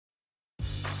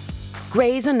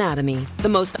Grey's Anatomy, the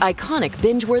most iconic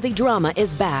binge-worthy drama,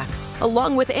 is back,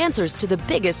 along with answers to the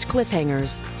biggest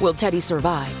cliffhangers. Will Teddy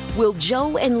survive? Will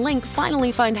Joe and Link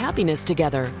finally find happiness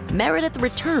together? Meredith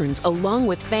returns along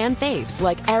with fan faves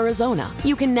like Arizona.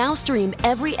 You can now stream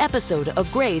every episode of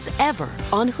Grey's ever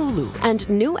on Hulu, and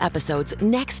new episodes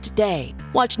next day.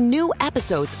 Watch new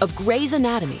episodes of Grey's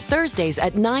Anatomy Thursdays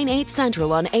at 9/8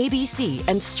 Central on ABC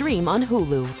and stream on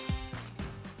Hulu.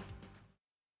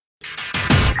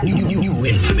 New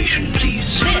information,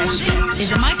 please. This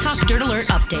is a My Talk Dirt Alert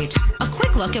update. A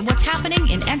quick look at what's happening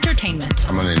in entertainment.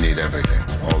 I'm gonna need everything,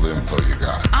 all the info you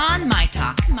got. On My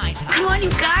Talk. Come on,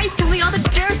 you guys, tell me all the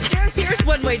dirt. Here's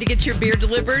one way to get your beer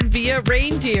delivered via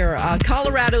reindeer.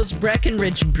 Colorado's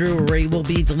Breckenridge Brewery will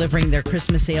be delivering their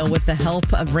Christmas ale with the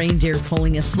help of reindeer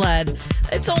pulling a sled.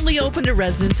 It's only open to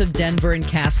residents of Denver and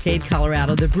Cascade,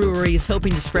 Colorado. The brewery is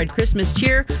hoping to spread Christmas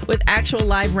cheer with actual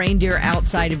live reindeer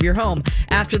outside of your home.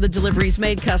 After the delivery is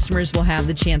made, customers will have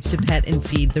the chance to pet and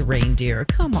feed the reindeer.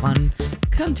 Come on,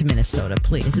 come to Minnesota,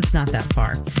 please. It's not that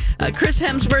far. Chris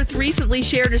Hemsworth recently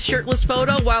shared a shirtless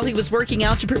photo while he was working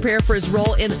out to prepare for his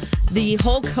role in the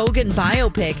Hulk Hogan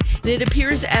biopic. And it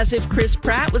appears as if Chris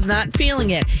Pratt was not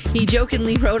feeling it. He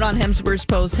jokingly wrote on Hemsworth's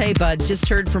post, "Hey, bud, just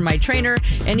heard from my trainer,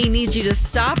 and he needs you to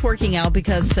stop working out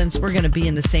because since we're going to be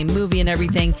in the same movie and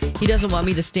everything, he doesn't want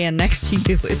me to stand next to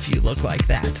you if you look like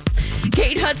that."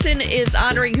 Kate Hudson is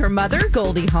honoring her mother,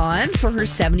 Goldie Hawn, for her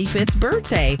 75th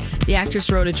birthday. The actress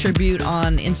wrote a tribute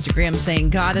on Instagram saying,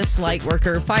 "Goddess,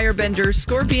 lightworker, firebender,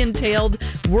 scorpion-tailed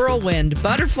whirlwind,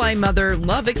 butterfly mother,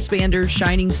 love expander,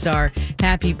 shining star.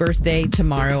 Happy birthday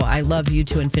tomorrow. I love you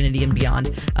to infinity and beyond."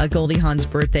 Goldie Hawn's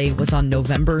birthday was on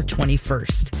November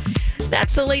 21st.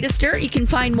 That's the latest dirt. You can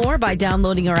find more by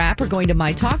downloading our app or going to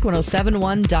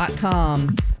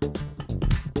mytalk1071.com.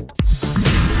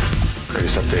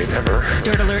 Greatest update ever.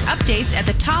 Dirt Alert updates at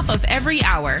the top of every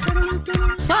hour.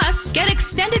 Plus, get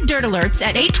extended Dirt Alerts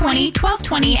at 8:20,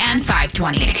 12:20, and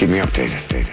 5:20. Keep me updated.